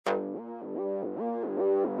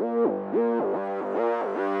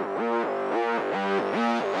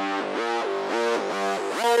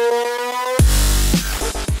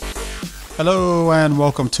Hello and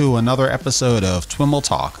welcome to another episode of TWIML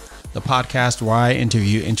Talk, the podcast where I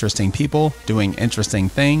interview interesting people doing interesting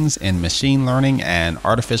things in machine learning and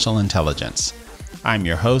artificial intelligence. I'm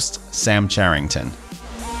your host, Sam Charrington.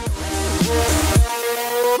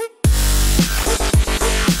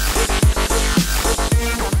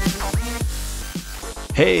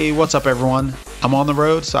 Hey, what's up everyone? I'm on the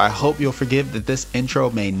road, so I hope you'll forgive that this intro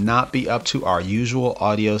may not be up to our usual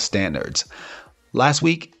audio standards. Last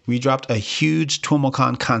week, we dropped a huge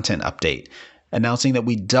TWIMLCon content update, announcing that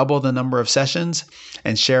we doubled the number of sessions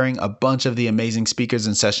and sharing a bunch of the amazing speakers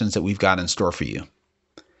and sessions that we've got in store for you.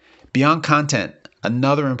 Beyond content,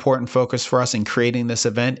 another important focus for us in creating this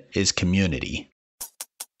event is community.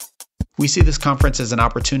 We see this conference as an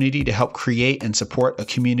opportunity to help create and support a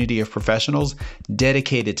community of professionals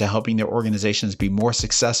dedicated to helping their organizations be more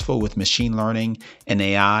successful with machine learning and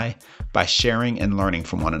AI by sharing and learning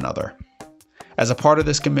from one another. As a part of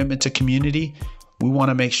this commitment to community, we want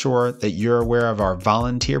to make sure that you're aware of our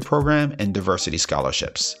volunteer program and diversity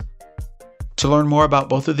scholarships. To learn more about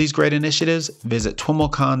both of these great initiatives, visit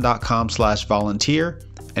twimlcon.com/volunteer,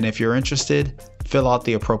 and if you're interested, fill out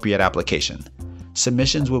the appropriate application.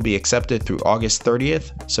 Submissions will be accepted through August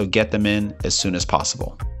 30th, so get them in as soon as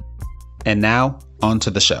possible. And now, on to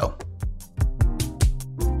the show.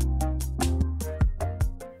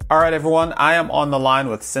 All right, everyone, I am on the line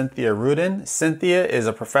with Cynthia Rudin. Cynthia is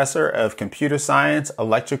a professor of computer science,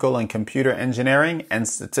 electrical and computer engineering, and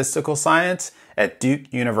statistical science at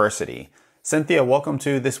Duke University. Cynthia, welcome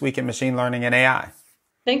to This Week in Machine Learning and AI.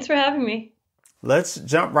 Thanks for having me. Let's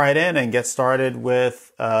jump right in and get started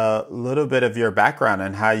with a little bit of your background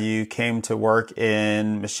and how you came to work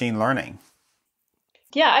in machine learning.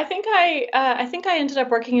 Yeah, I think I ended up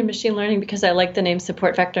working in machine learning because I like the name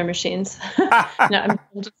support vector machines. No, I'm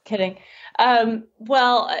just kidding.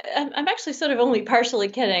 Well, I'm actually sort of only partially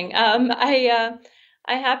kidding. I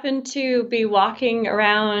happened to be walking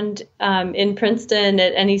around in Princeton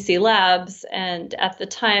at NEC Labs, and at the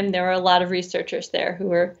time there were a lot of researchers there who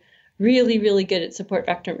were really, really good at support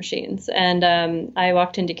vector machines. And I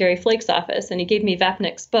walked into Gary Flake's office, and he gave me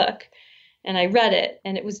Vapnik's book, and I read it,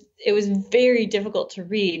 and it was very difficult to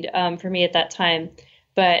read for me at that time.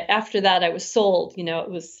 But after that, I was sold. You know, it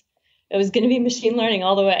was going to be machine learning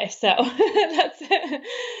all the way. So that's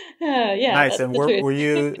yeah. Nice. That's and the were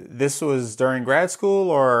you? This was during grad school,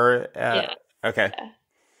 or yeah. Okay. Yeah.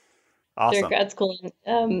 Awesome. During grad school,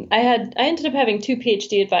 I ended up having two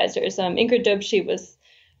PhD advisors. Ingrid Dobschi was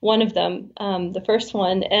one of them, the first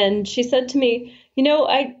one, and she said to me, you know,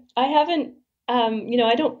 I haven't,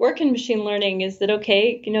 I don't work in machine learning. Is it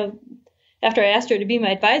okay? You know, after I asked her to be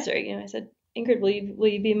my advisor, I said, Ingrid, will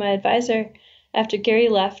you be my advisor after Gary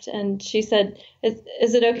left? And she said,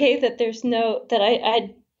 is it okay that I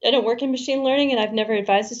don't work in machine learning and I've never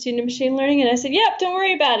advised a student in machine learning? And I said, yep, don't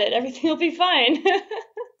worry about it. Everything will be fine.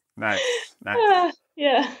 Nice.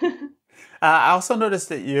 Yeah. I also noticed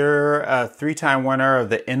that you're a 3-time winner of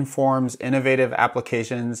the Informs Innovative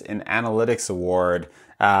Applications in Analytics Award.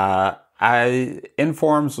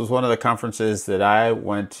 Informs was one of the conferences that I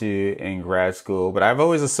went to in grad school, but I've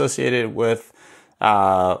always associated with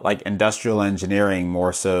like industrial engineering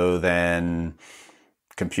more so than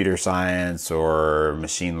computer science or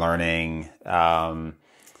machine learning.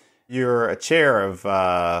 You're a chair of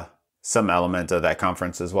some element of that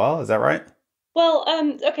conference as well. Is that right? Well,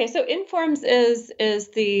 okay. So Informs is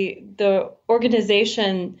the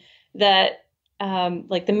organization that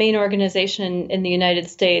like the main organization in the United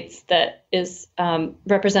States that is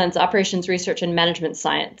represents operations research and management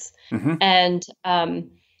science. Mm-hmm. And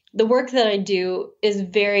the work that I do is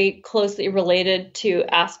very closely related to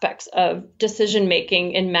aspects of decision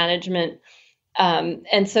making and management.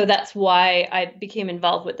 And so that's why I became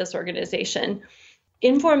involved with this organization.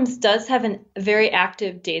 Informs does have a very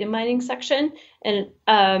active data mining section, and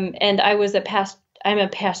I'm a past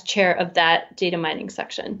chair of that data mining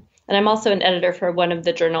section, and I'm also an editor for one of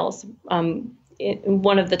the journals, one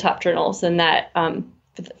of the top journals, and that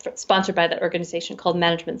sponsored by that organization called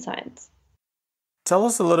Management Science. Tell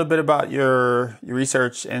us a little bit about your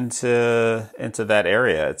research into that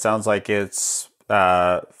area. It sounds like it's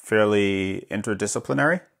fairly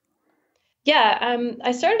interdisciplinary. Yeah,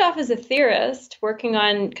 I started off as a theorist working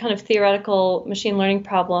on kind of theoretical machine learning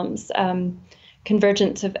problems,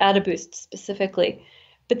 convergence of AdaBoost specifically.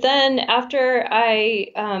 But then after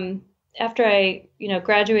I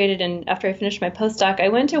graduated and after I finished my postdoc, I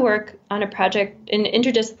went to work on an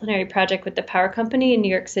interdisciplinary project with the power company in New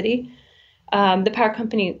York City. The power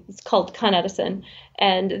company is called Con Edison,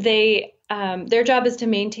 and they their job is to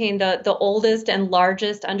maintain the oldest and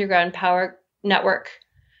largest underground power network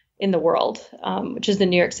in the world, which is the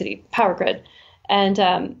New York City power grid. And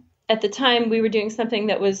at the time, we were doing something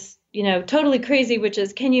that was, totally crazy, which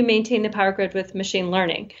is, can you maintain the power grid with machine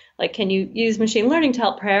learning? Like, can you use machine learning to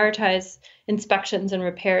help prioritize inspections and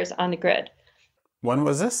repairs on the grid? When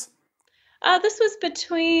was this? This was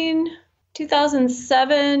between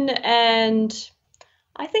 2007 and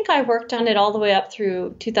I think I worked on it all the way up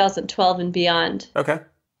through 2012 and beyond. Okay.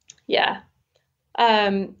 Yeah.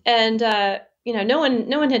 No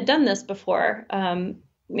one had done this before. And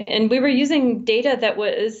we were using data that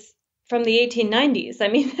was from the 1890s. I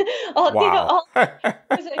mean, Wow. it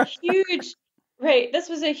was a huge, right. This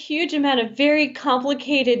was a huge amount of very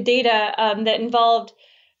complicated data that involved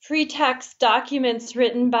free text documents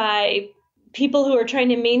written by people who were trying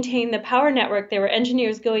to maintain the power network. They were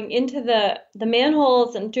engineers going into the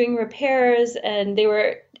manholes and doing repairs, and they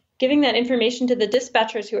were giving that information to the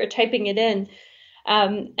dispatchers who were typing it in.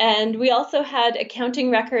 And we also had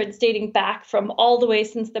accounting records dating back from all the way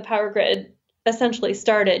since the power grid essentially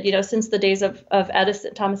started, since the days of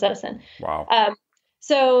Edison, Thomas Edison. Wow.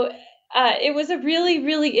 So it was a really,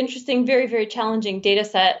 really interesting, very, very challenging data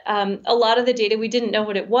set. A lot of the data, we didn't know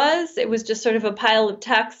what it was. It was just sort of a pile of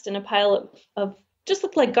text and a pile of just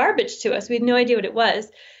looked like garbage to us. We had no idea what it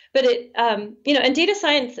was. But and data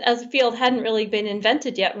science as a field hadn't really been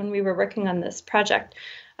invented yet when we were working on this project.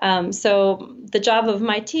 So the job of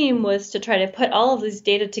my team was to try to put all of these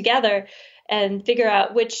data together and figure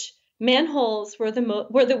out which manholes were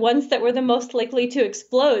the ones that were the most likely to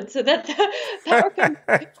explode, so that the power could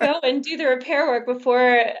go and do the repair work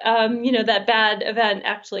before that bad event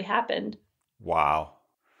actually happened. Wow.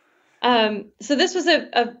 So this was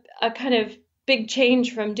a kind of big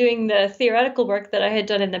change from doing the theoretical work that I had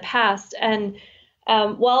done in the past. And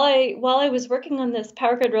while I was working on this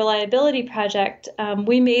power grid reliability project,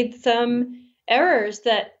 we made some errors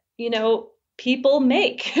that people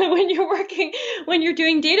make when you're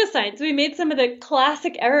doing data science. We made some of the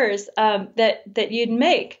classic errors that you'd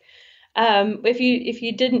make if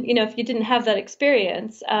you didn't have that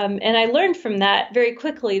experience. And I learned from that very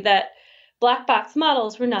quickly that black box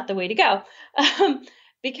models were not the way to go,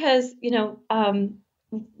 because the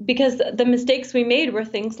mistakes we made were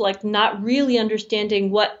things like not really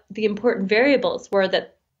understanding what the important variables were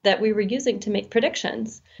that we were using to make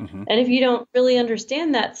predictions. Mm-hmm. And if you don't really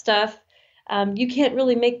understand that stuff, you can't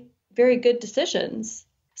really make very good decisions.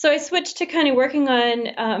 So I switched to kind of working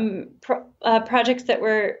on projects that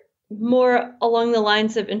were more along the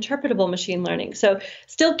lines of interpretable machine learning. So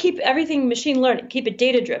still keep everything machine learning, keep it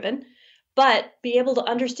data driven, but be able to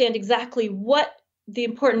understand exactly what the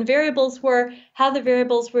important variables were, how the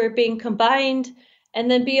variables were being combined,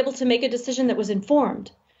 and then be able to make a decision that was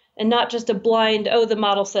informed and not just a blind, the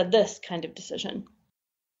model said this kind of decision.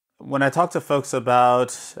 When I talk to folks about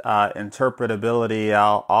interpretability,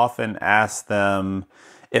 I'll often ask them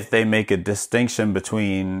if they make a distinction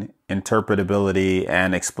between interpretability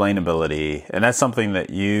and explainability. And that's something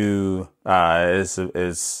that you is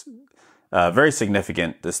a very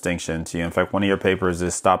significant distinction to you. In fact, one of your papers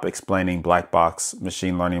is Stop Explaining Black Box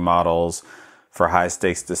Machine Learning Models for High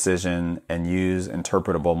Stakes Decision and Use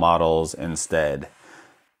Interpretable Models instead.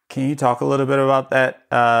 Can you talk a little bit about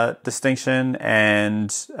that distinction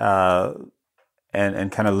and kind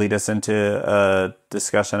of lead us into a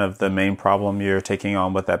discussion of the main problem you're taking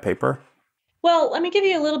on with that paper? Well, let me give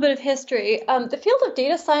you a little bit of history. The field of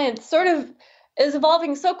data science sort of is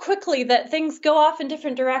evolving so quickly that things go off in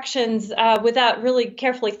different directions without really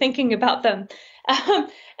carefully thinking about them.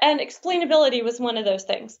 And explainability was one of those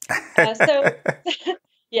things.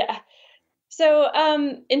 Yeah. So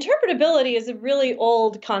interpretability is a really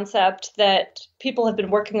old concept that people have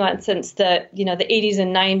been working on since the 80s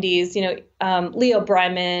and 90s. Leo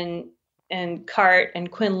Breiman and Cart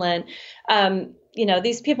and Quinlan.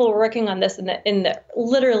 These people were working on this in the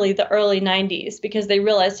literally the early 90s because they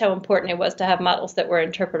realized how important it was to have models that were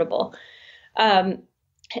interpretable.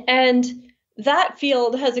 And that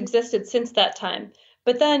field has existed since that time.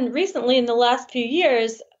 But then recently, in the last few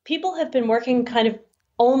years, people have been working kind of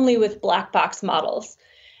only with black box models.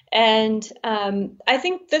 And I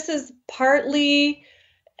think this is partly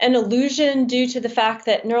an illusion due to the fact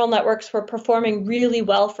that neural networks were performing really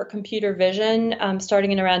well for computer vision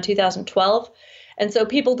starting in around 2012. And so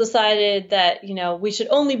people decided that, we should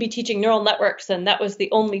only be teaching neural networks, and that was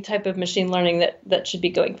the only type of machine learning that should be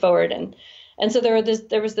going forward. And so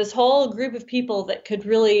there was this whole group of people that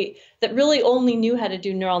really only knew how to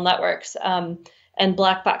do neural networks and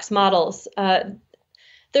black box models.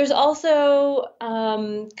 There's also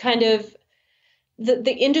kind of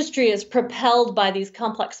the industry is propelled by these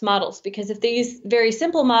complex models, because if they use very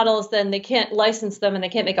simple models, then they can't license them and they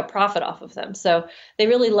can't make a profit off of them. So they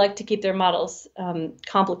really like to keep their models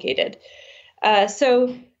complicated.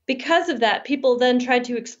 So because of that, people then tried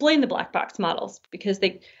to explain the black box models, because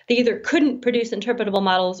they either couldn't produce interpretable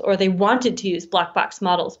models, or they wanted to use black box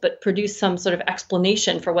models but produce some sort of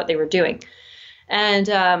explanation for what they were doing. And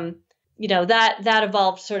that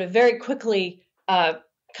evolved sort of very quickly, kind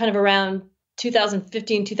of around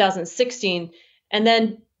 2015, 2016. And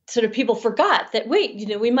then sort of people forgot that,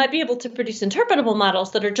 wait, we might be able to produce interpretable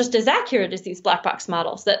models that are just as accurate as these black box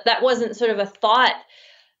models. That wasn't sort of a thought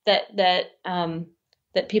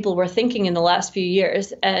that people were thinking in the last few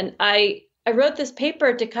years. And I wrote this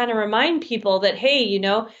paper to kind of remind people that, hey, you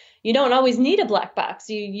don't always need a black box.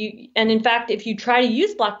 And in fact, if you try to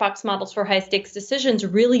use black box models for high stakes decisions,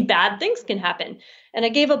 really bad things can happen. And I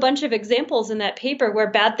gave a bunch of examples in that paper where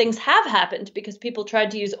bad things have happened because people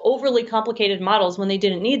tried to use overly complicated models when they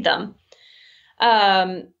didn't need them.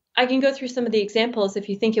 I can go through some of the examples if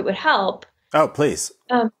you think it would help. Oh, please.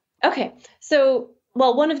 Okay. So,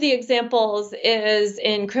 one of the examples is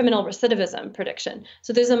in criminal recidivism prediction.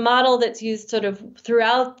 So there's a model that's used sort of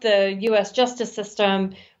throughout the U.S. justice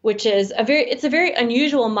system, which is it's a very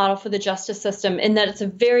unusual model for the justice system in that it's a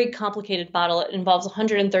very complicated model. It involves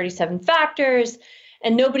 137 factors,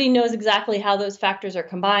 and nobody knows exactly how those factors are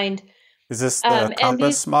combined. Is this the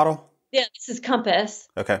Compass model? Yeah, this is Compass.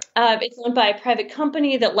 Okay. It's owned by a private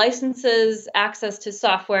company that licenses access to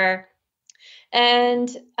software. And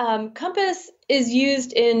Compass is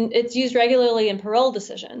used regularly in parole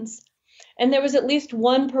decisions. And there was at least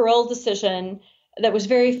one parole decision that was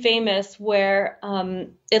very famous where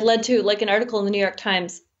it led to like an article in the New York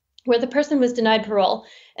Times where the person was denied parole.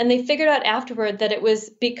 And they figured out afterward that it was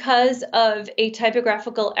because of a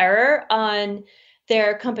typographical error on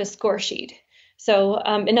their Compass score sheet. So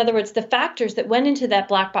in other words, the factors that went into that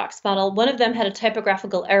black box model, one of them had a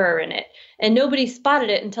typographical error in it, and nobody spotted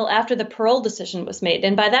it until after the parole decision was made.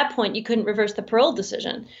 And by that point, you couldn't reverse the parole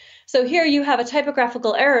decision. So here you have a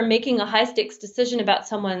typographical error making a high stakes decision about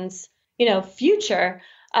someone's, future.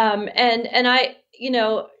 And I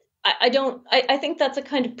think that's a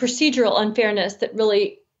kind of procedural unfairness that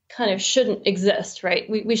really kind of shouldn't exist, right?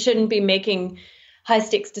 We shouldn't be making high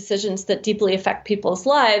stakes decisions that deeply affect people's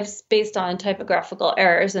lives based on typographical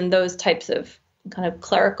errors and those types of kind of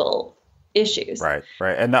clerical issues. Right.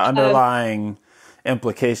 And the underlying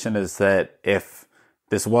implication is that if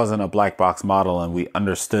this wasn't a black box model and we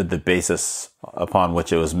understood the basis upon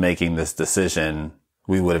which it was making this decision,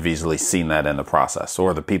 we would have easily seen that in the process,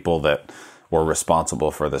 or the people that were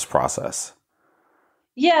responsible for this process.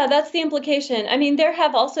 Yeah, that's the implication. I mean, there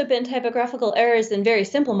have also been typographical errors in very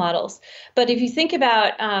simple models. But if you think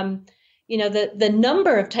about, the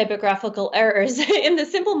number of typographical errors in the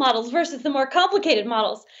simple models versus the more complicated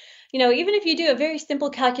models, even if you do a very simple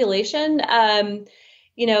calculation,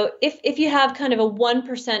 if you have kind of a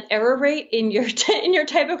 1% error rate in your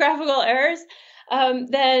typographical errors,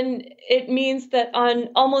 then it means that on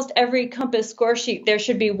almost every Compass score sheet, there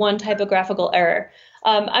should be one typographical error.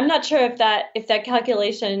 I'm not sure if that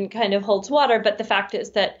calculation kind of holds water, but the fact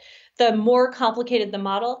is that the more complicated the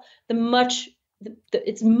model,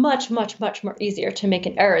 it's much more easier to make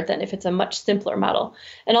an error than if it's a much simpler model.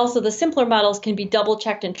 And also the simpler models can be double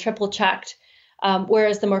checked and triple checked,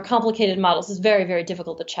 whereas the more complicated models is very, very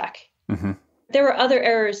difficult to check. Mm-hmm. There were other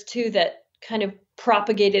errors too that kind of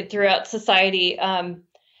propagated throughout society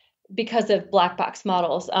because of black box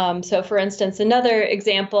models. So for instance, another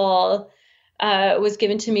example was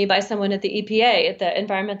given to me by someone at the EPA, at the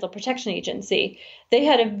Environmental Protection Agency. They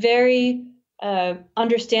had a very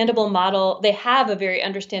understandable model. They have a very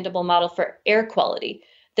understandable model for air quality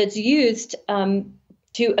that's used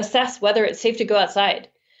to assess whether it's safe to go outside.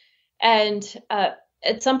 And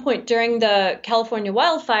at some point during the California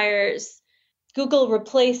wildfires, Google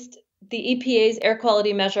replaced the EPA's air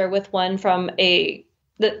quality measure with one from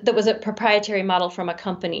that was a proprietary model from a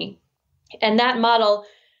company. And that model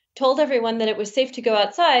told everyone that it was safe to go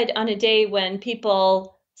outside on a day when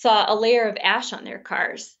people saw a layer of ash on their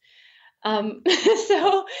cars.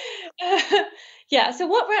 So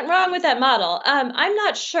what went wrong with that model? I'm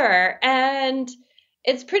not sure. And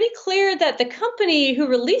it's pretty clear that the company who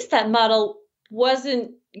released that model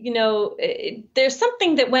wasn't, there's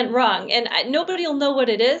something that went wrong, and nobody will know what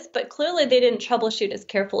it is, but clearly they didn't troubleshoot as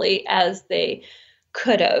carefully as they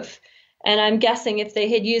could have. And I'm guessing if they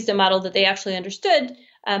had used a model that they actually understood,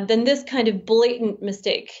 then this kind of blatant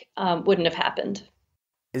mistake wouldn't have happened.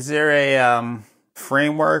 Is there a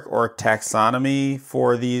framework or taxonomy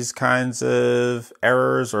for these kinds of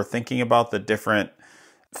errors, or thinking about the different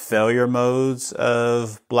failure modes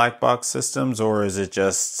of black box systems, or is it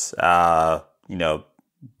just,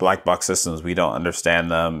 black box systems, we don't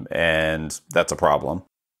understand them and that's a problem?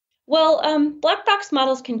 Well, black box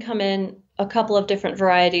models can come in a couple of different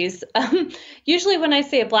varieties. Usually when I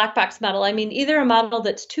say a black box model, I mean either a model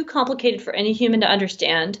that's too complicated for any human to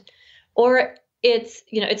understand, or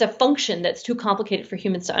it's a function that's too complicated for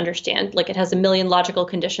humans to understand. Like it has a million logical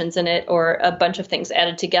conditions in it, or a bunch of things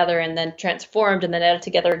added together and then transformed and then added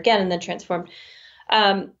together again and then transformed.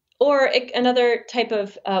 Another type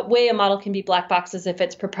of way a model can be black box is if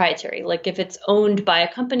it's proprietary, like if it's owned by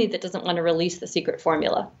a company that doesn't want to release the secret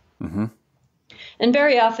formula. Mm-hmm. And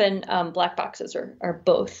very often black boxes are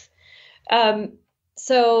both.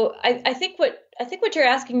 So I think what you're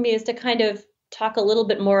asking me is to kind of talk a little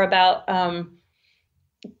bit more about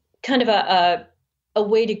kind of a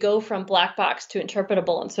way to go from black box to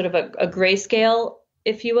interpretable and sort of a grayscale,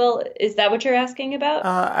 if you will. Is that what you're asking about?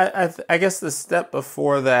 I guess the step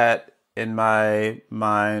before that in my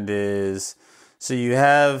mind is, so you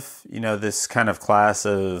have, this kind of class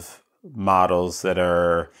of models that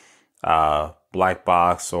are black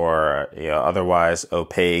box or otherwise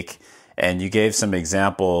opaque, and you gave some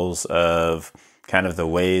examples of kind of the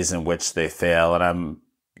ways in which they fail, and I'm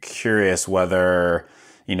curious whether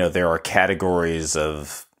there are categories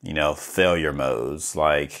of failure modes,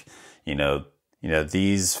 like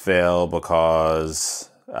these fail because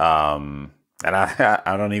and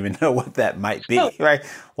I don't even know what that might be, right?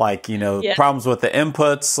 Like problems with the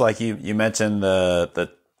inputs, like you mentioned the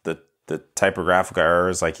typographical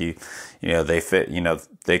errors, like they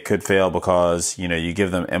could fail because you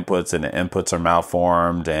give them inputs and the inputs are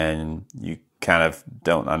malformed and you kind of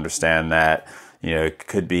don't understand that. It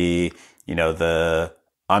could be the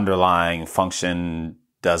underlying function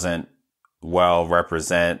doesn't well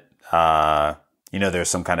represent there's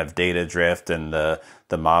some kind of data drift and the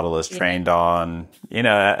model is trained on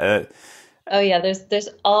Oh yeah, there's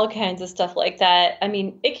all kinds of stuff like that. I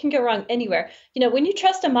mean, it can go wrong anywhere. When you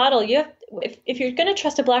trust a model, you have if you're going to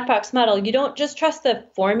trust a black box model, you don't just trust the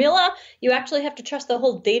formula. You actually have to trust the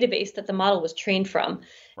whole database that the model was trained from. Right.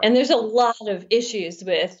 And there's a lot of issues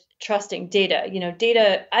with trusting data.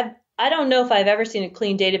 Data. I don't know if I've ever seen a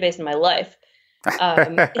clean database in my life.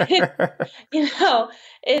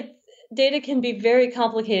 Data can be very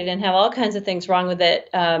complicated and have all kinds of things wrong with it.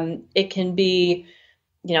 It can be,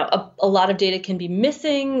 a lot of data can be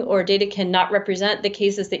missing, or data cannot represent the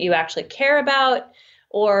cases that you actually care about,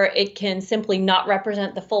 or it can simply not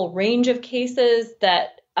represent the full range of cases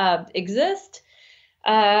that exist.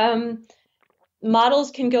 Models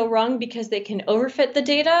can go wrong because they can overfit the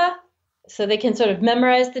data. So they can sort of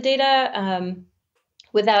memorize the data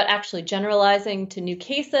without actually generalizing to new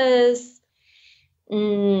cases.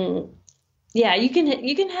 Yeah, you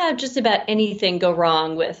can have just about anything go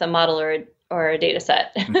wrong with a model or a data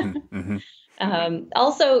set. Mm-hmm, mm-hmm.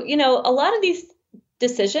 Also, a lot of these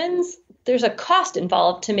decisions, there's a cost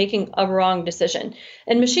involved to making a wrong decision.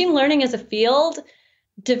 And machine learning as a field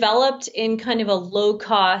developed in kind of a low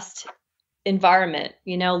cost environment,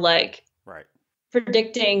 like right.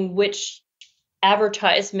 predicting which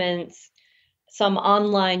advertisements some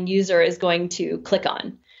online user is going to click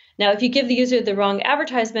on. Now, if you give the user the wrong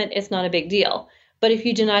advertisement, it's not a big deal. But if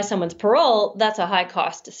you deny someone's parole, that's a high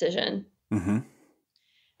cost decision. Mm-hmm.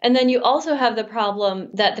 And then you also have the problem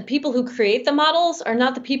that the people who create the models are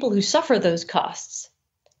not the people who suffer those costs.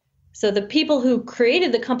 So the people who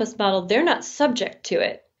created the Compass model, they're not subject to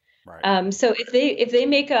it. Right. So if they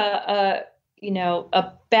make a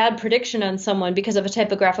bad prediction on someone because of a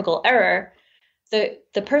typographical error,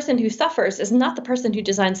 the person who suffers is not the person who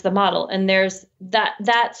designs the model. And there's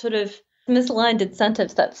that sort of misaligned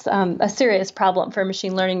incentives that's a serious problem for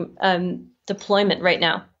machine learning deployment right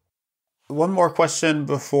now. One more question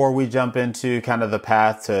before we jump into kind of the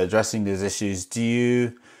path to addressing these issues.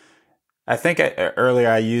 I think earlier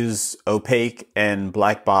I used opaque and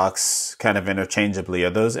black box kind of interchangeably. Are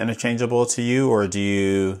those interchangeable to you, or do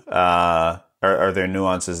you are there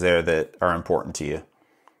nuances there that are important to you?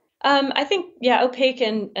 I think, opaque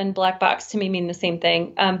and black box to me mean the same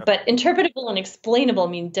thing. But interpretable and explainable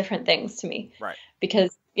mean different things to me. Right.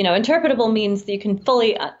 Because, interpretable means that you can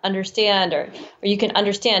fully understand or you can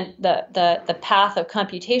understand the path of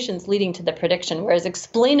computations leading to the prediction. Whereas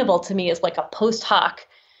explainable to me is like a post hoc.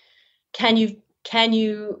 Can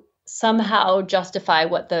you somehow justify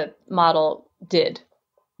what the model did?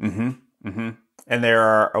 Mm-hmm. Mm-hmm. And there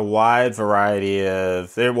are a wide variety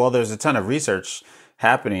there's a ton of research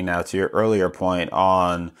happening now, to your earlier point,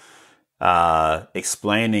 on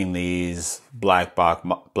explaining these black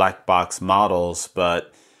box models,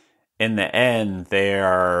 but in the end, they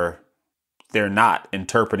are they're not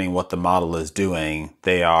interpreting what the model is doing.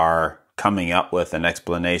 They are coming up with an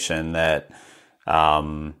explanation that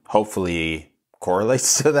hopefully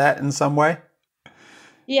correlates to that in some way.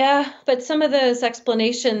 Yeah, but some of those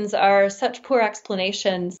explanations are such poor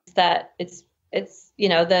explanations that it's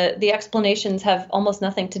the explanations have almost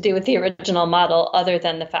nothing to do with the original model other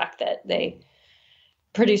than the fact that they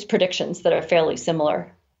produce predictions that are fairly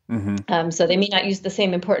similar. Mm-hmm. So they may not use the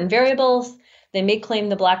same important variables. They may claim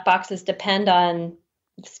the black boxes depend on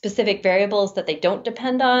specific variables that they don't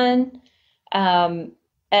depend on.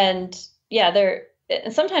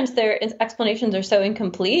 Sometimes their explanations are so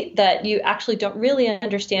incomplete that you actually don't really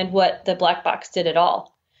understand what the black box did at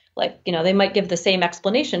all. Like, they might give the same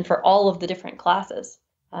explanation for all of the different classes.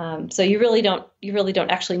 So you really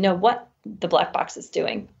don't actually know what the black box is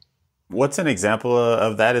doing. What's an example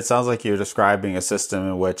of that? It sounds like you're describing a system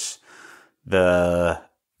in which the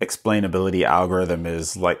explainability algorithm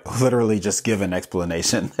is like literally just give an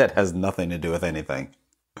explanation that has nothing to do with anything.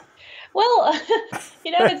 Well,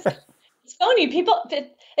 it's funny.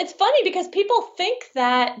 It's funny because people think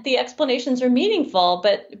that the explanations are meaningful,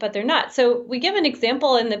 but they're not. So we give an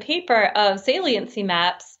example in the paper of saliency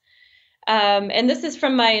maps. And this is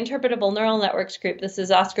from my interpretable neural networks group. This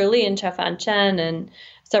is Oscar Lee and Chefan Chen and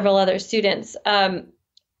several other students,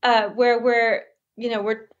 where we're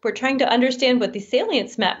trying to understand what the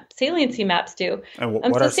saliency maps do. And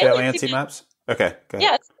what are saliency maps? Okay, go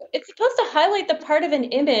ahead. Yeah, it's supposed to highlight the part of an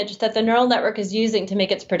image that the neural network is using to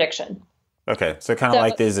make its prediction. Okay, so kind of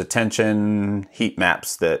like these attention heat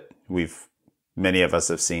maps that many of us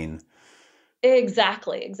have seen.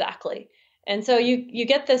 Exactly. And so you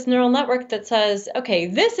get this neural network that says, okay,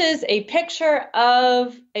 this is a picture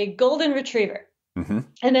of a golden retriever. Mm-hmm.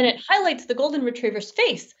 And then it highlights the golden retriever's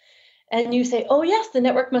face. And you say, oh, yes, the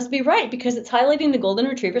network must be right because it's highlighting the golden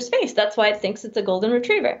retriever's face. That's why it thinks it's a golden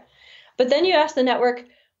retriever. But then you ask the network,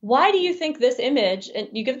 why do you think this image, and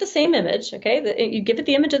you give it the same image, okay? You give it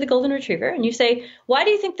the image of the golden retriever, and you say, why do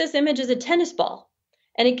you think this image is a tennis ball?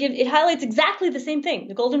 And it highlights exactly the same thing,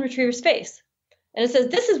 the golden retriever's face. And it says,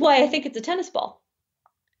 this is why I think it's a tennis ball.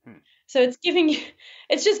 So it's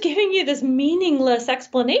just giving you this meaningless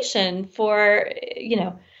explanation for,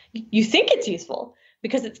 you think it's useful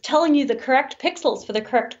because it's telling you the correct pixels for the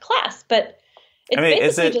correct class, but it's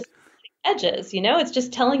basically just edges, it's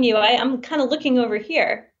just telling you, I'm kind of looking over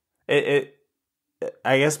here.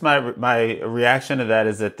 I guess my reaction to that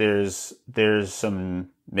is that there's some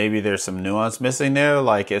nuance missing there.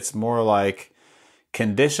 Like it's more like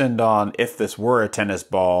conditioned on if this were a tennis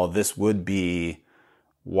ball, this would be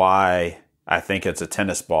why I think it's a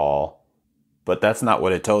tennis ball. But that's not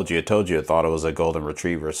what it told you. It told you it thought it was a golden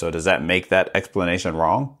retriever. So does that make that explanation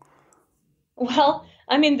wrong? Well,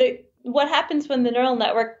 I mean, what happens when the neural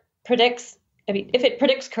network predicts? I mean, if it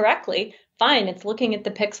predicts correctly, fine, it's looking at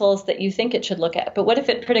the pixels that you think it should look at. But what if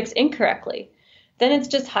it predicts incorrectly? Then it's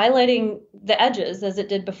just highlighting the edges as it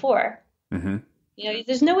did before. Mm-hmm.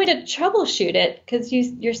 There's no way to troubleshoot it because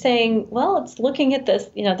you're saying, well, it's looking at this,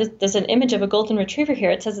 there's an image of a golden retriever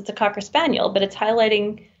here. It says it's a Cocker Spaniel, but it's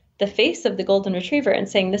highlighting the face of the golden retriever and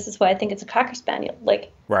saying, this is why I think it's a Cocker Spaniel.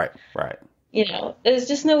 Like, right. There's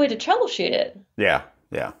just no way to troubleshoot it. Yeah.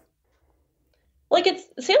 Like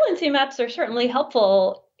saliency maps are certainly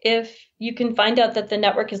helpful if you can find out that the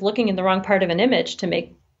network is looking in the wrong part of an image to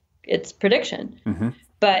make its prediction. Mm-hmm.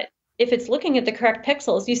 But if it's looking at the correct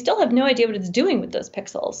pixels, you still have no idea what it's doing with those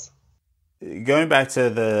pixels. Going back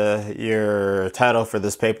to your title for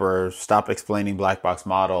this paper, Stop Explaining Black Box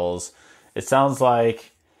Models, it sounds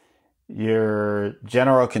like your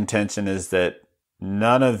general contention is that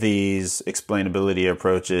none of these explainability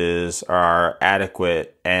approaches are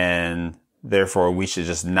adequate and therefore we should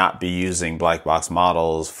just not be using black box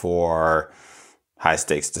models for high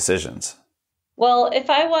stakes decisions. Well,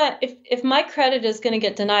 if my credit is going to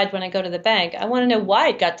get denied when I go to the bank, I want to know why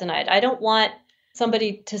it got denied. I don't want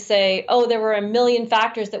somebody to say, oh, there were a million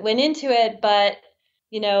factors that went into it, but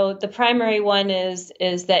the primary one is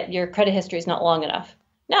that your credit history is not long enough.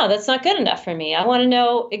 No, that's not good enough for me. I want to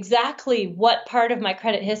know exactly what part of my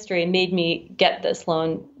credit history made me get this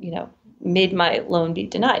loan, made my loan be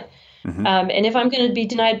denied. Mm-hmm. And if I'm going to be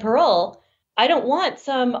denied parole, I don't want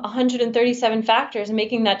some 137 factors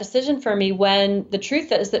making that decision for me when the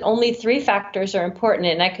truth is that only 3 factors are important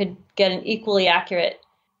and I could get an equally accurate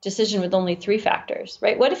decision with only 3 factors,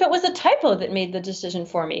 right? What if it was a typo that made the decision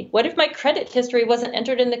for me? What if my credit history wasn't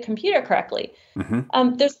entered in the computer correctly?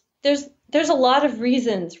 Mm-hmm. There's a lot of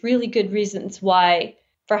reasons, really good reasons why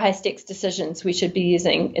for high stakes decisions we should be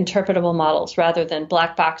using interpretable models rather than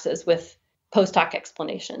black boxes with post hoc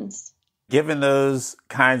explanations. Given those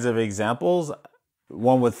kinds of examples,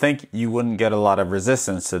 one would think you wouldn't get a lot of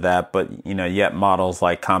resistance to that, but yet models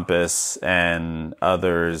like Compass and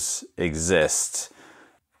others exist,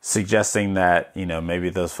 suggesting that maybe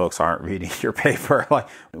those folks aren't reading your paper. Like,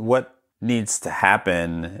 what needs to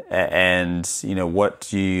happen, and what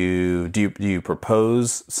do you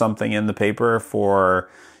propose something in the paper for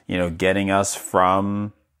getting us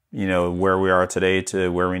from where we are today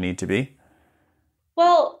to where we need to be?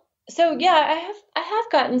 Well, so yeah, I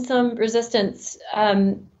have gotten some resistance,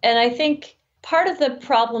 and I think part of the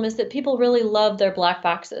problem is that people really love their black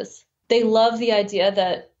boxes. They love the idea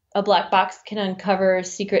that a black box can uncover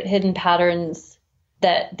secret hidden patterns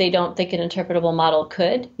that they don't think an interpretable model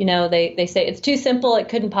could. They say it's too simple, it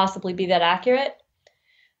couldn't possibly be that accurate,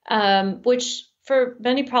 which for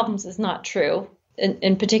many problems is not true.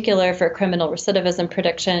 In particular, for criminal recidivism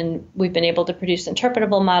prediction, we've been able to produce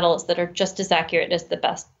interpretable models that are just as accurate as the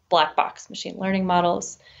best black box machine learning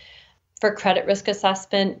models. For credit risk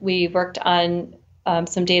assessment, we worked on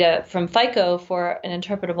some data from FICO for an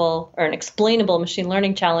interpretable or an explainable machine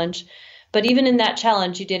learning challenge. But even in that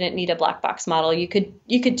challenge, you didn't need a black box model. You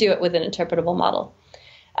could do it with an interpretable model.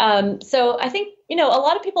 So I think, a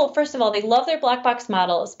lot of people, first of all, they love their black box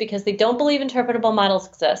models because they don't believe interpretable models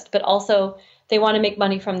exist, but also they want to make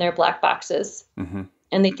money from their black boxes. Mm-hmm.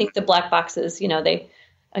 And they think the black boxes, they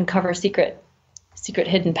uncover secret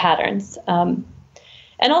hidden patterns. And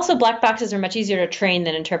also black boxes are much easier to train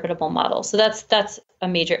than interpretable models. So that's a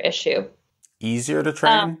major issue. Easier to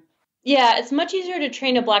train? Yeah, it's much easier to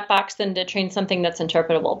train a black box than to train something that's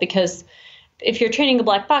interpretable, because if you're training a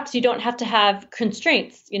black box, you don't have to have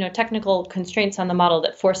constraints, technical constraints on the model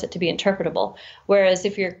that force it to be interpretable. Whereas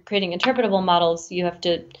if you're creating interpretable models, you have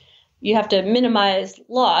to minimize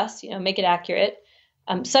loss, make it accurate,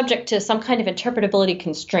 subject to some kind of interpretability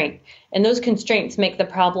constraint. And those constraints make the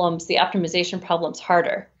optimization problems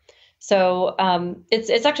harder. So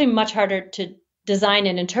it's actually much harder to design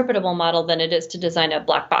an interpretable model than it is to design a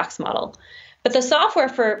black box model. But the software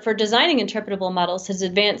for designing interpretable models has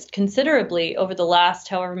advanced considerably over the last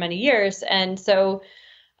however many years. And so,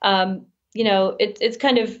 it's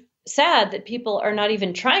kind of sad that people are not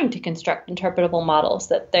even trying to construct interpretable models,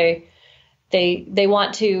 that they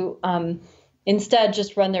want to instead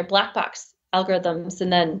just run their black box algorithms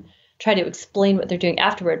and then try to explain what they're doing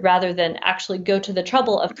afterward, rather than actually go to the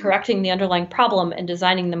trouble of correcting the underlying problem and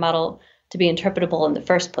designing the model to be interpretable in the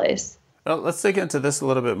first place. Well, let's dig into this a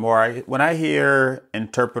little bit more. When I hear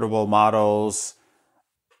interpretable models,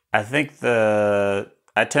 I think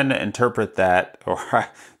I tend to interpret that, or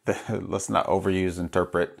let's not overuse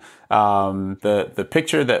interpret. The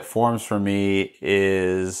picture that forms for me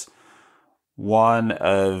is one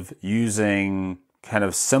of using kind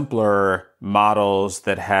of simpler models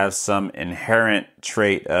that have some inherent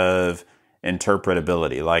trait of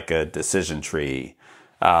interpretability, like a decision tree,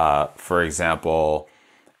 for example,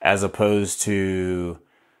 as opposed to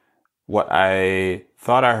what I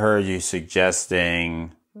thought I heard you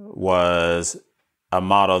suggesting was a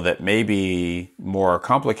model that may be more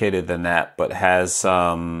complicated than that, but has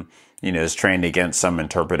some, is trained against some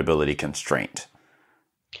interpretability constraint.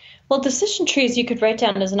 Well, decision trees you could write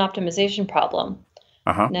down as an optimization problem.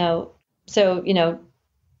 Uh-huh. Now, so,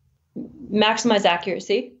 maximize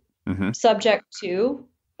accuracy, mm-hmm. subject to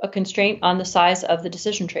a constraint on the size of the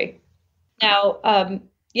decision tree. Now,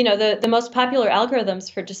 the most popular algorithms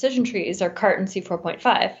for decision trees are CART and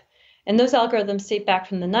C4.5, and those algorithms date back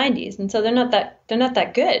from the 90s, and so they're not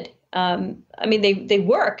that good. They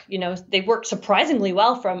work. They work surprisingly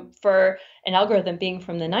well for an algorithm being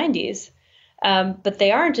from the 90s, but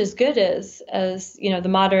they aren't as good as the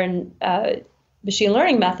modern machine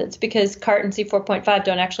learning methods, because CART and C4.5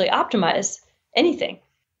 don't actually optimize anything.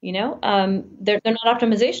 They're not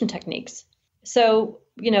optimization techniques. So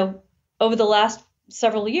over the last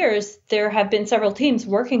several years, there have been several teams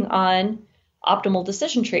working on optimal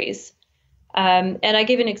decision trees. And I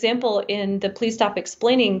gave an example in the Please Stop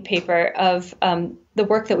Explaining paper of the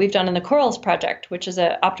work that we've done in the Corals project, which is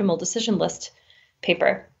an optimal decision list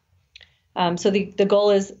paper. So the goal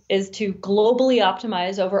is to globally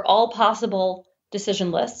optimize over all possible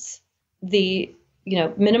decision lists,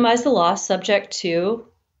 minimize the loss subject to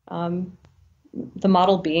the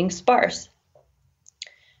model being sparse.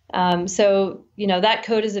 So that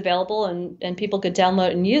code is available and people could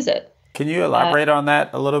download and use it. Can you elaborate on that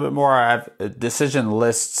a little bit more? Decision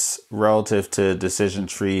lists relative to decision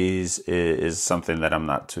trees is something that I'm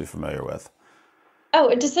not too familiar with. Oh,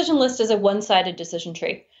 a decision list is a one-sided decision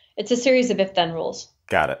tree. It's a series of if-then rules.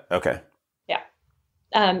 Got it. Okay.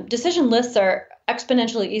 Yeah. Decision lists are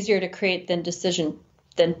exponentially easier to create than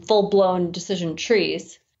full-blown decision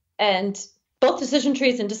trees. And both decision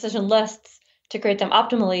trees and decision lists to create them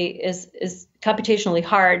optimally is computationally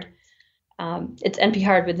hard. It's NP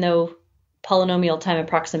hard with no polynomial time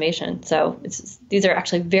approximation. So these are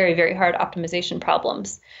actually very, very hard optimization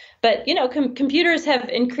problems. But, computers have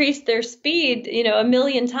increased their speed,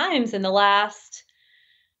 1,000,000 times in the last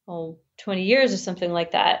 20 years or something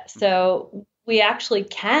like that. So we actually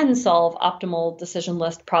can solve optimal decision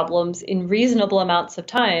list problems in reasonable amounts of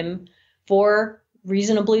time for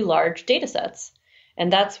reasonably large data sets.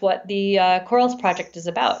 And that's what the Corals project is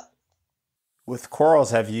about. With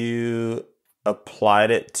Corals, have you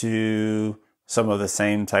applied it to some of the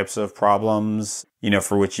same types of problems,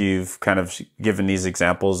 for which you've kind of given these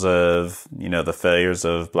examples of, the failures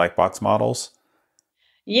of black box models?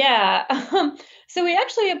 Yeah. So we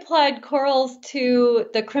actually applied Corals to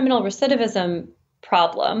the criminal recidivism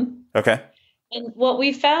problem. Okay. And what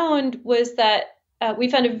we found was that we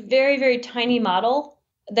found a very, very tiny model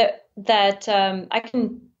that I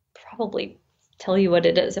can probably tell you what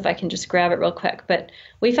it is if I can just grab it real quick. But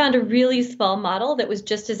we found a really small model that was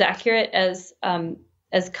just as accurate as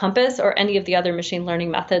Compass or any of the other machine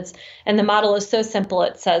learning methods. And the model is so simple.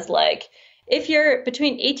 It says, if you're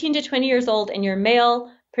between 18 to 20 years old and you're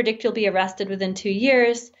male, predict you'll be arrested within 2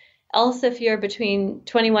 years. Else, if you're between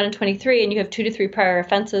 21 and 23 and you have 2 to 3 prior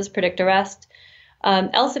offenses, predict arrest.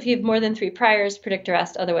 Else, if you have more than 3 priors, predict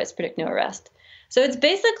arrest. Otherwise, predict no arrest. So it's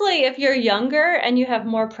basically if you're younger and you have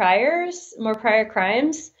more prior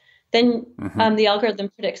crimes, then the algorithm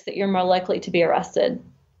predicts that you're more likely to be arrested.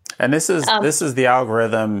 And this is the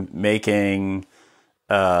algorithm making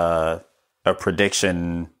a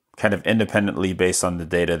prediction kind of independently based on the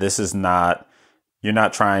data. This is not, you're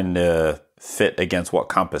not trying to fit against what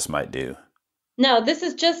Compass might do. No, this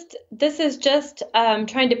is just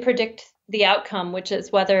trying to predict the outcome, which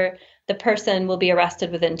is whether the person will be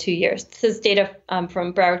arrested within 2 years. This is data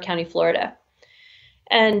from Broward County, Florida.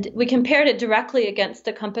 And we compared it directly against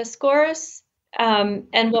the Compass scores.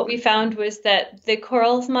 And what we found was that the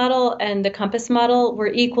Corals model and the Compass model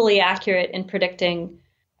were equally accurate in predicting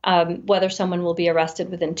whether someone will be arrested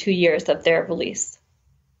within 2 years of their release.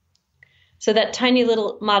 So that tiny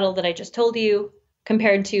little model that I just told you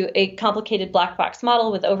compared to a complicated black box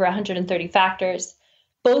model with over 130 factors,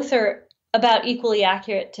 both are about equally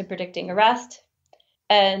accurate to predicting arrest.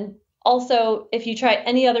 And also, if you try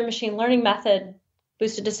any other machine learning method,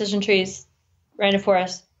 boosted decision trees, random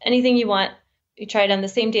forest, anything you want, you try it on the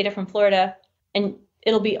same data from Florida, and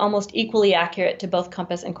it'll be almost equally accurate to both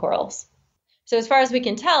Compass and Corals. So as far as we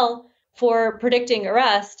can tell, for predicting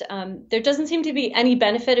arrest, there doesn't seem to be any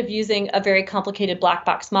benefit of using a very complicated black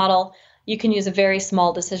box model. You can use a very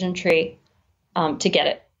small decision tree to get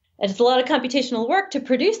it. It's a lot of computational work to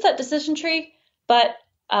produce that decision tree, but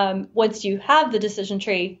once you have the decision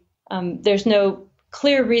tree, there's no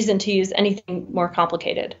clear reason to use anything more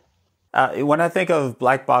complicated. When I think of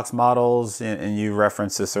black box models, and you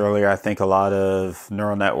referenced this earlier, I think a lot of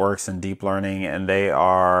neural networks and deep learning, and they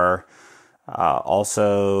are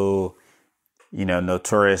also,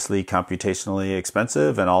 notoriously computationally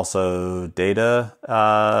expensive and also data,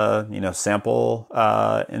 sample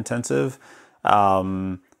intensive.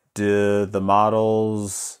 Do the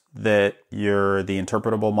models that the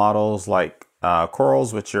interpretable models like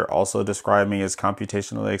Corals, which you're also describing as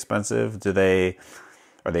computationally expensive,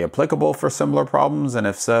 are they applicable for similar problems? And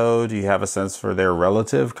if so, do you have a sense for their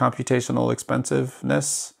relative computational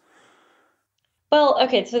expensiveness? Well,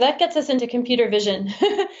 okay, so that gets us into computer vision.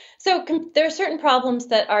 So there are certain problems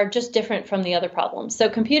that are just different from the other problems. So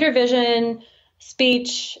computer vision,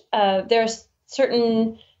 speech, there are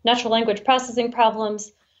certain natural language processing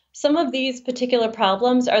problems. Some of these particular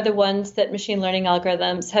problems are the ones that machine learning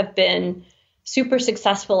algorithms have been super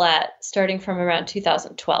successful at starting from around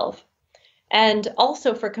 2012. And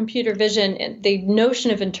also for computer vision, the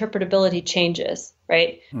notion of interpretability changes,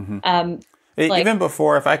 right? Mm-hmm. Even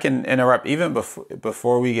before, if I can interrupt, even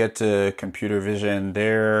before we get to computer vision,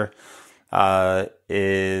 there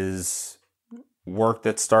is work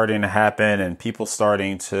that's starting to happen and people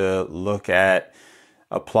starting to look at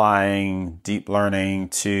applying deep learning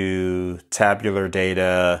to tabular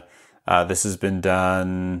data. This has been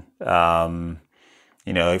done, for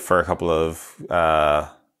a couple of, a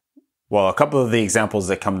couple of the examples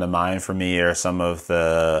that come to mind for me are some of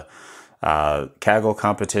the Kaggle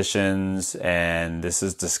competitions, and this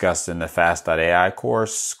is discussed in the Fast.ai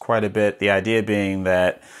course quite a bit. The idea being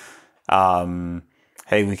that,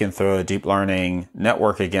 we can throw a deep learning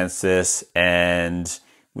network against this, and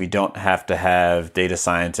we don't have to have data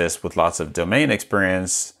scientists with lots of domain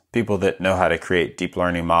experience, people that know how to create deep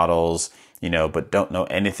learning models, but don't know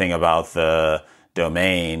anything about the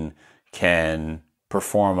domain, can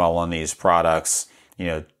perform well on these products,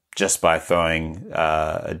 just by throwing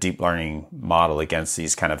a deep learning model against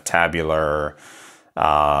these kind of tabular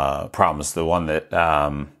problems. The one that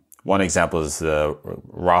one example is the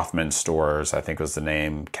Rothman stores, I think was the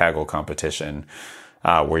name, Kaggle competition,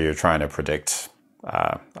 where you're trying to predict,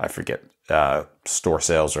 I forget, store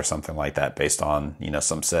sales or something like that based on,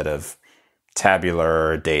 some set of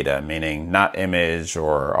tabular data, meaning not image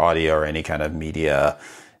or audio or any kind of media,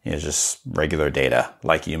 just regular data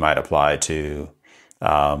like you might apply to,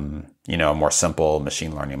 a more simple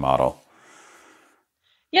machine learning model.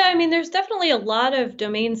 Yeah, I mean, there's definitely a lot of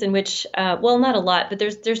domains in which, well, not a lot, but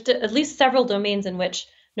there's at least several domains in which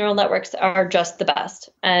neural networks are just the best,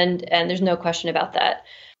 and there's no question about that.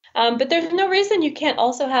 But there's no reason you can't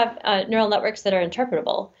also have neural networks that are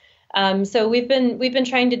interpretable. So we've been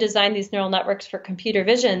trying to design these neural networks for computer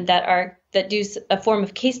vision that do a form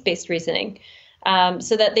of case-based reasoning,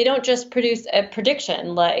 so that they don't just produce a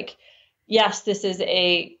prediction like, yes, this is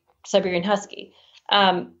a Siberian Husky.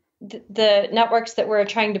 The networks that we're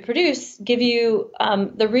trying to produce give you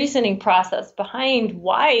the reasoning process behind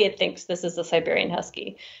why it thinks this is a Siberian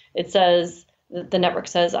Husky. The network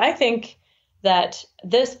says, I think that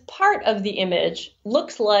this part of the image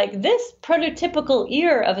looks like this prototypical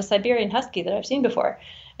ear of a Siberian Husky that I've seen before.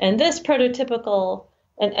 And this prototypical,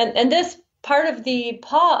 and this part of the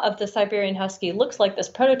paw of the Siberian Husky looks like this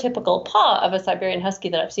prototypical paw of a Siberian Husky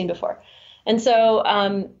that I've seen before. And so,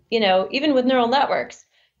 even with neural networks,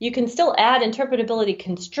 you can still add interpretability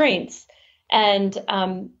constraints and,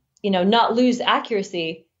 not lose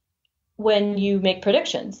accuracy when you make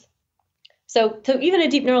predictions. So even a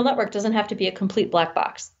deep neural network doesn't have to be a complete black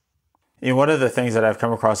box. One of the things that I've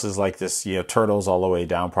come across is like this, turtles all the way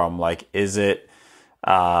down problem. Like, is the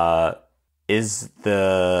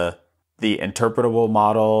interpretable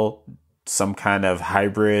model some kind of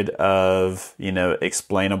hybrid of,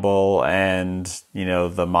 explainable and,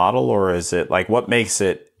 the model, or is it like, what makes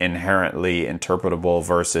it inherently interpretable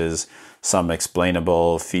versus some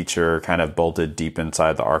explainable feature kind of bolted deep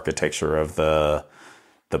inside the architecture of the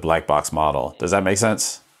black box model? Does that make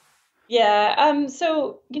sense? Yeah.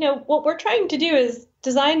 So, what we're trying to do is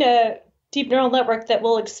design a deep neural network that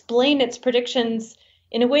will explain its predictions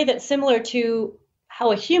in a way that's similar to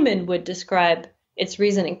how a human would describe its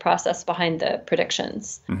reasoning process behind the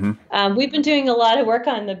predictions. Mm-hmm. We've been doing a lot of work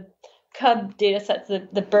on the cub data sets,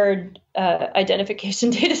 the bird identification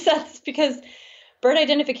data sets, because bird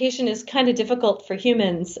identification is kind of difficult for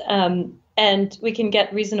humans, and we can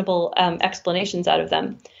get reasonable explanations out of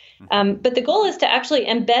them. But the goal is to actually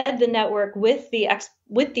embed the network with the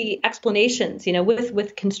explanations,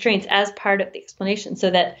 with constraints as part of the explanation, so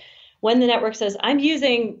that when the network says,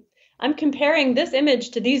 I'm comparing this image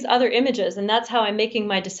to these other images, and that's how I'm making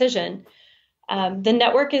my decision, the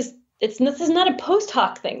network this is not a post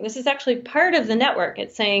hoc thing. This is actually part of the network.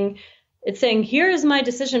 It's saying, here is my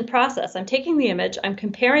decision process. I'm taking the image, I'm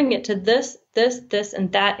comparing it to this,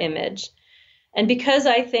 and that image. And because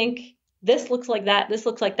I think this looks like that, this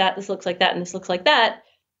looks like that, this looks like that, and this looks like that,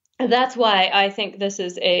 that's why I think this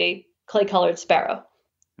is a clay-colored sparrow,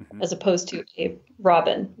 mm-hmm. as opposed to a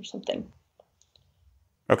robin or something.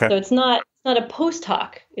 Okay. So it's not a post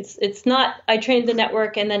hoc. It's not I trained the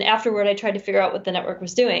network and then afterward I tried to figure out what the network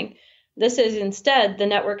was doing. This is instead the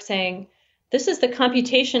network saying, this is the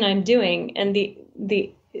computation I'm doing, and this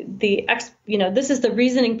is the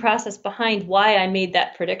reasoning process behind why I made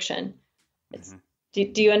that prediction. Mm-hmm.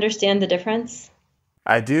 Do you understand the difference?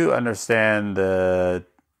 I do understand the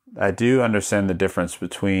difference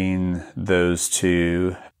between those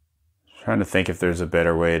two. I'm trying to think if there's a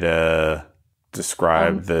better way to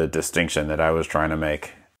describe the distinction that I was trying to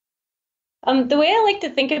make. The way I like to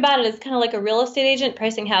think about it is kind of like a real estate agent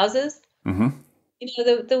pricing houses. Mm-hmm.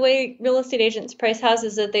 The way real estate agents price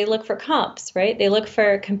houses is that they look for comps, right? They look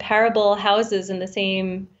for comparable houses in the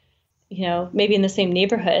same, maybe in the same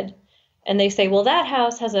neighborhood. And they say, well, that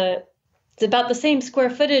house it's about the same square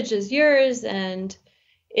footage as yours, and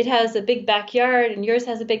it has a big backyard, and yours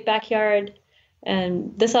has a big backyard.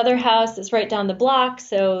 And this other house is right down the block,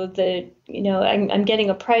 so I'm getting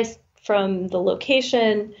a price from the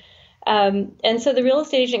location. And so the real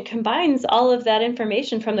estate agent combines all of that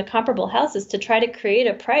information from the comparable houses to try to create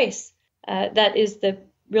a price that is the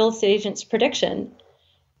real estate agent's prediction.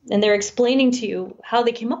 And they're explaining to you how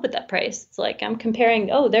they came up with that price. It's like, I'm comparing,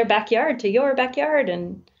 their backyard to your backyard,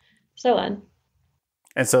 and so on.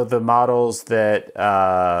 And so the models that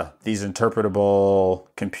these interpretable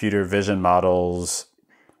computer vision models,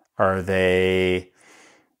 are they,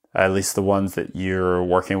 at least the ones that you're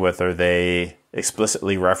working with, are they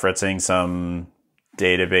explicitly referencing some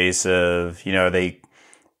database of,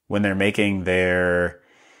 when they're making their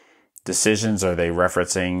decisions? Are they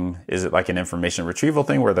referencing, is it like an information retrieval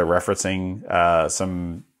thing where they're referencing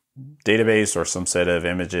some database or some set of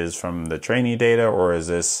images from the training data, or is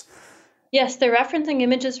this? Yes, they're referencing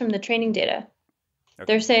images from the training data. Okay.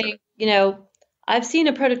 They're saying, I've seen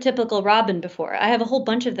a prototypical robin before. I have a whole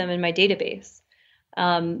bunch of them in my database.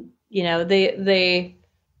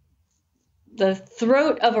 The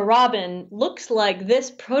throat of a robin looks like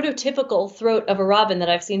this prototypical throat of a robin that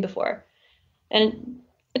I've seen before. And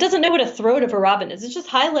it doesn't know what a throat of a robin is. It's just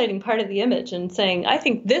highlighting part of the image and saying, I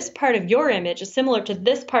think this part of your image is similar to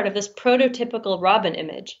this part of this prototypical robin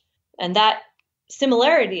image. And that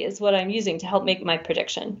similarity is what I'm using to help make my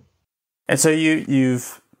prediction. And so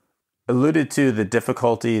you've alluded to the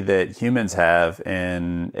difficulty that humans have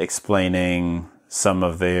in explaining some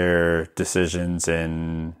of their decisions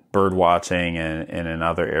in bird watching and in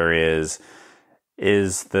other areas.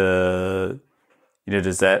 Does that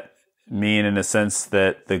mean in a sense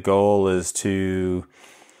that the goal is to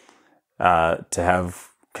have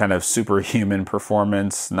kind of superhuman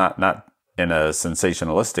performance, not in a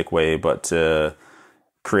sensationalistic way, but to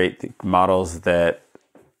create models that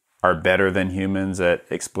are better than humans at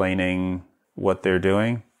explaining what they're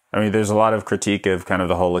doing? I mean, there's a lot of critique of kind of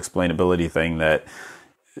the whole explainability thing, that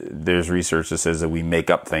there's research that says that we make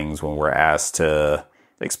up things when we're asked to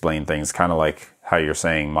explain things, kind of like how you're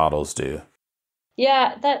saying models do.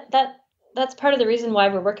 Yeah, that's part of the reason why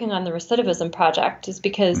we're working on the recidivism project, is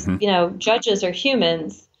because, judges are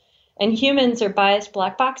humans, and humans are biased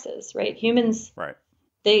black boxes, right? Humans, right.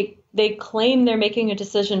 They claim they're making a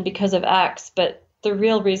decision because of X, but the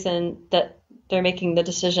real reason that they're making the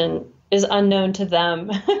decision is unknown to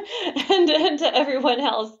them and to everyone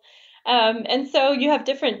else. And so you have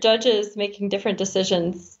different judges making different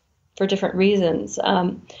decisions for different reasons.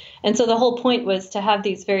 And so the whole point was to have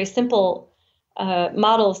these very simple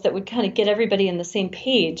models that would kind of get everybody in the same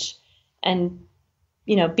page and,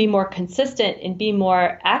 be more consistent and be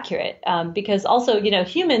more accurate. Because also,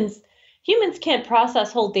 humans can't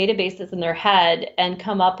process whole databases in their head and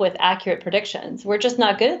come up with accurate predictions. We're just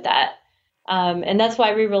not good at that. And that's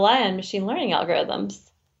why we rely on machine learning algorithms.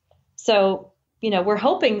 So, we're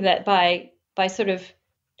hoping that by sort of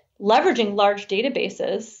leveraging large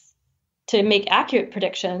databases to make accurate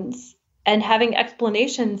predictions and having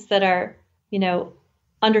explanations that are,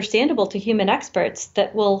 understandable to human experts,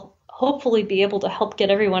 that will hopefully be able to help get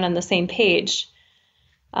everyone on the same page.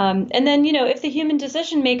 And then, if the human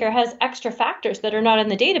decision maker has extra factors that are not in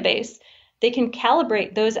the database, they can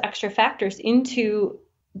calibrate those extra factors into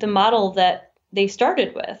the model that they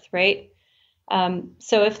started with, right?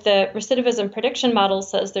 So if the recidivism prediction model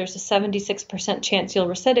says there's a 76% chance you'll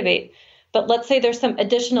recidivate, but let's say there's some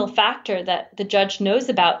additional factor that the judge knows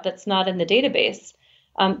about that's not in the database,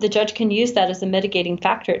 the judge can use that as a mitigating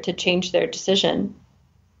factor to change their decision.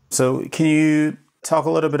 So can you talk a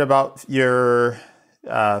little bit about your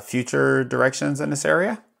future directions in this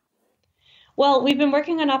area? Well, we've been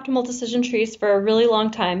working on optimal decision trees for a really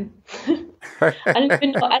long time. I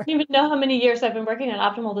don't even know how many years I've been working on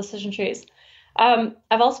optimal decision trees. I've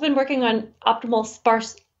also been working on optimal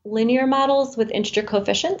sparse linear models with integer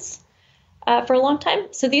coefficients for a long time.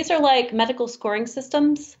 So these are like medical scoring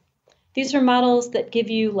systems. These are models that give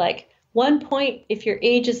you like 1 point if your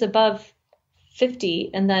age is above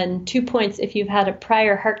 50, and then 2 points if you've had a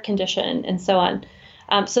prior heart condition, and so on.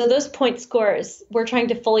 So those point scores, we're trying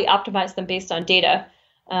to fully optimize them based on data,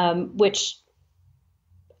 which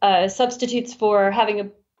substitutes for having a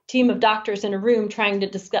team of doctors in a room trying to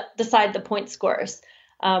decide the point scores.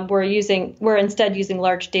 We're instead using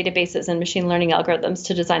large databases and machine learning algorithms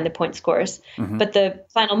to design the point scores. Mm-hmm. But the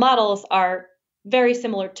final models are very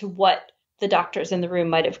similar to what the doctors in the room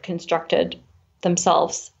might have constructed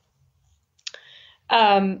themselves.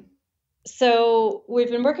 So we've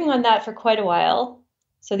been working on that for quite a while.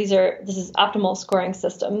 So this is optimal scoring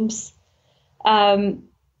systems. And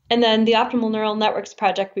then the optimal neural networks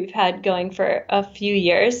project we've had going for a few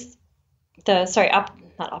years. Not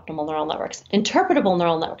optimal neural networks, interpretable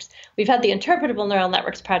neural networks. We've had the interpretable neural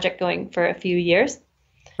networks project going for a few years.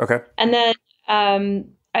 Okay. And then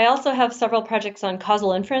I also have several projects on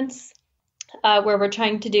causal inference, where we're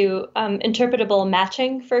trying to do interpretable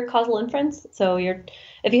matching for causal inference. So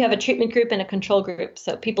if you have a treatment group and a control group,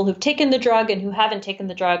 so people who've taken the drug and who haven't taken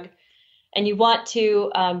the drug, and you want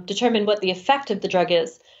to determine what the effect of the drug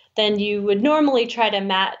is, then you would normally try to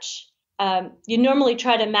match.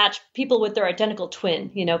 People with their identical twin.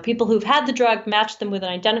 People who've had the drug, match them with an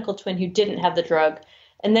identical twin who didn't have the drug,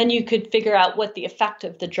 and then you could figure out what the effect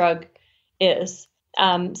of the drug is.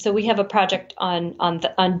 So we have a project on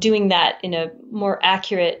doing that in a more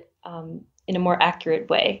accurate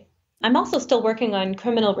way. I'm also still working on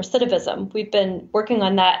criminal recidivism. We've been working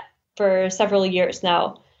on that for several years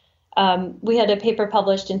now. We had a paper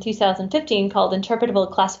published in 2015 called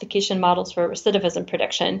Interpretable Classification Models for Recidivism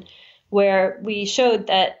Prediction, where we showed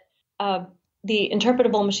that the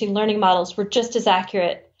interpretable machine learning models were just as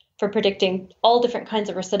accurate for predicting all different kinds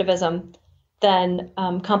of recidivism than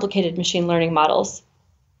complicated machine learning models.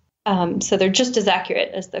 So they're just as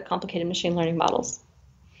accurate as the complicated machine learning models.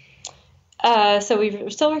 So we're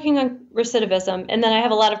still working on recidivism. And then I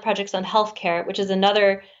have a lot of projects on healthcare, which is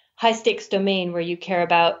another high stakes domain where you care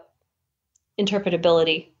about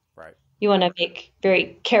interpretability. Right. You want to make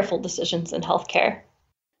very careful decisions in healthcare.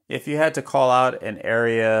 If you had to call out an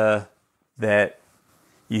area that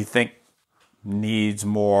you think needs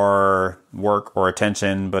more work or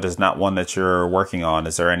attention, but is not one that you're working on,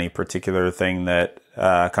 is there any particular thing that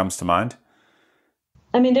comes to mind?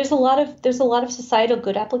 I mean, there's a lot of societal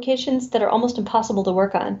good applications that are almost impossible to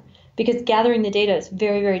work on because gathering the data is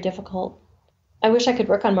very, very difficult. I wish I could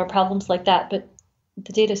work on more problems like that, but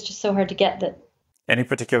the data is just so hard to get that. Any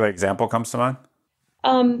particular example comes to mind?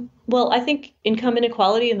 Well, I think income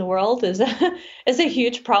inequality in the world is a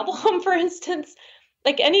huge problem. For instance,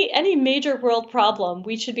 like any major world problem,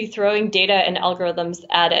 we should be throwing data and algorithms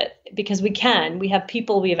at it because we can. We have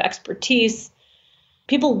people, we have expertise.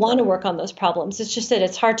 People want to work on those problems. It's just that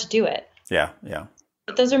it's hard to do it. Yeah.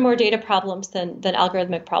 But those are more data problems than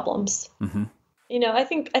algorithmic problems. Mm-hmm. You know, I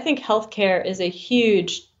think healthcare is a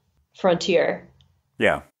huge frontier.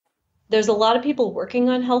 Yeah. There's a lot of people working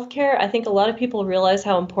on healthcare. I think a lot of people realize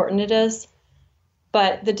how important it is,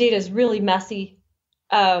 but the data is really messy.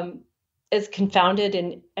 It's confounded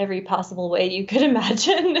in every possible way you could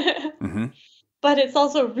imagine. Mm-hmm. But it's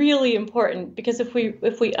also really important because if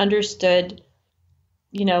we understood,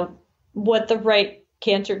 you know, what the right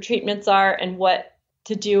cancer treatments are and what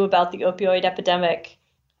to do about the opioid epidemic,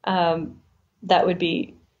 that would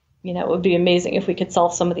be, you know, it would be amazing if we could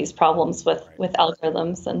solve some of these problems with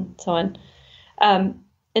algorithms and so on.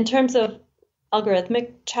 In terms of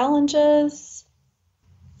algorithmic challenges,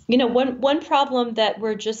 you know, one problem that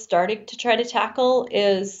we're just starting to try to tackle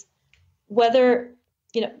is whether,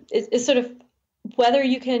 you know, is sort of whether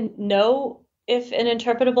you can know if an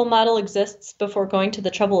interpretable model exists before going to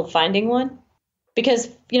the trouble of finding one, because,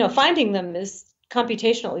 you know, finding them is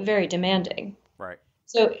computationally very demanding. Right.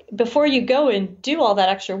 So before you go and do all that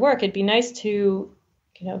extra work, it'd be nice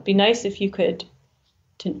if you could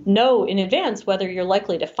to know in advance whether you're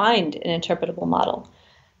likely to find an interpretable model.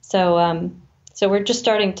 So we're just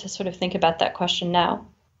starting to sort of think about that question now.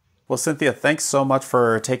 Well, Cynthia, thanks so much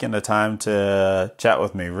for taking the time to chat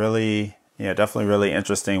with me. Really, definitely really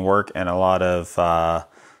interesting work and a lot of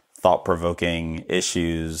thought-provoking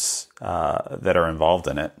issues that are involved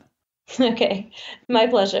in it. Okay, my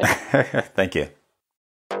pleasure. Thank you.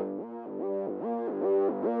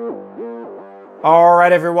 All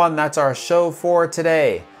right, everyone, that's our show for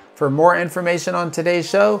today. For more information on today's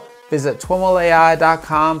show, visit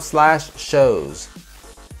twimlai.com/shows.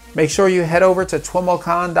 Make sure you head over to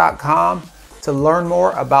twimlcon.com to learn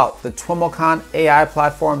more about the TWIMLCon AI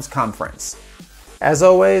Platforms Conference. As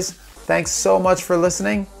always, thanks so much for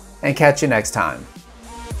listening and catch you next time.